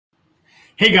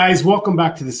Hey guys, welcome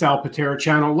back to the Pitera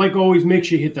channel. Like always, make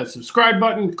sure you hit that subscribe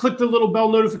button, click the little bell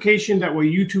notification. That way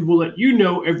YouTube will let you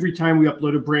know every time we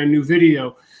upload a brand new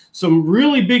video. Some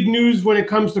really big news when it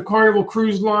comes to Carnival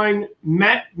Cruise Line.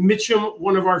 Matt Mitcham,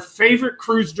 one of our favorite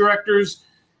cruise directors,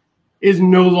 is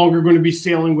no longer going to be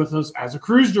sailing with us as a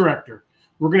cruise director.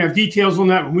 We're going to have details on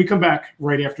that when we come back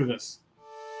right after this.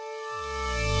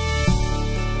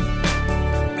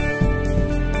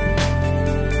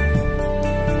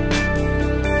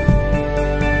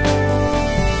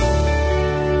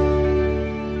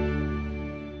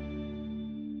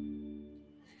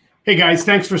 Hey guys,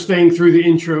 thanks for staying through the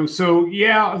intro. So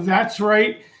yeah, that's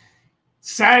right.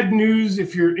 Sad news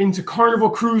if you're into Carnival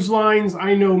Cruise Lines.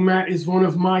 I know Matt is one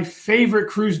of my favorite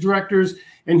cruise directors,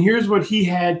 and here's what he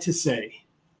had to say.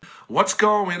 What's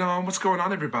going on? What's going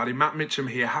on, everybody? Matt Mitcham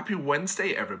here. Happy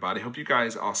Wednesday, everybody. Hope you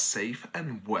guys are safe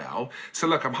and well. So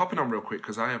look, I'm hopping on real quick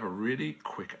because I have a really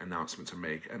quick announcement to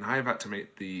make, and I have had to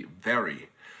make the very,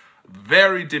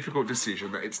 very difficult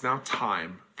decision that it's now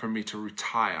time for me to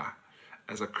retire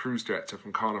as a cruise director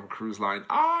from Carnival Cruise Line.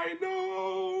 I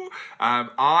know.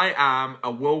 I am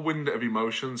a whirlwind of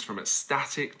emotions, from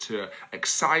ecstatic to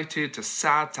excited to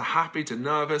sad to happy to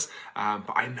nervous.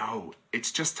 But I know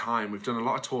it's just time. We've done a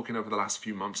lot of talking over the last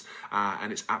few months,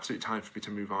 and it's absolutely time for me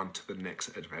to move on to the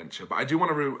next adventure. But I do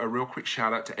want to do a real quick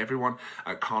shout out to everyone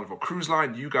at Carnival Cruise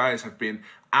Line. You guys have been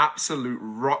absolute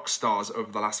rock stars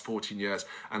over the last 14 years,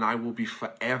 and I will be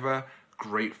forever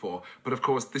grateful. But of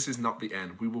course, this is not the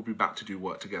end. We will be back to do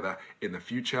work together in the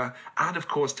future. And of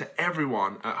course, to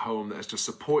everyone at home that has just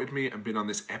supported me and been on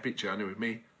this epic journey with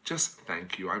me, just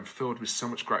thank you. I'm filled with so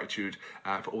much gratitude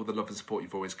for all the love and support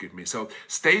you've always given me. So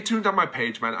stay tuned on my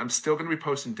page, man. I'm still going to be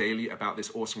posting daily about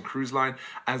this awesome cruise line,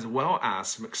 as well as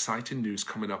some exciting news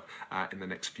coming up in the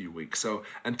next few weeks. So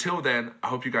until then, I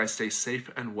hope you guys stay safe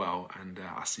and well, and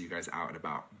I'll see you guys out and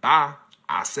about. Bye.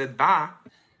 I said bye.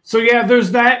 So yeah,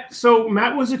 there's that. So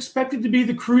Matt was expected to be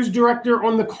the cruise director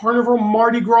on the Carnival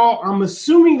Mardi Gras. I'm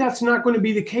assuming that's not going to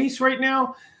be the case right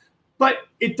now, but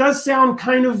it does sound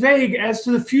kind of vague as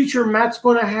to the future Matt's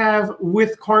going to have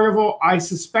with Carnival. I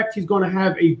suspect he's going to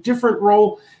have a different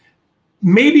role,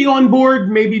 maybe on board,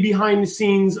 maybe behind the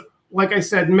scenes. Like I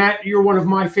said, Matt, you're one of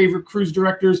my favorite cruise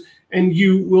directors, and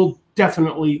you will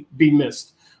definitely be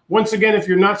missed. Once again, if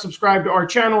you're not subscribed to our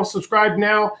channel, subscribe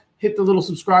now. Hit the little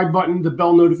subscribe button, the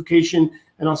bell notification,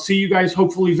 and I'll see you guys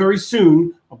hopefully very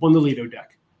soon up on the Lido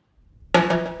deck.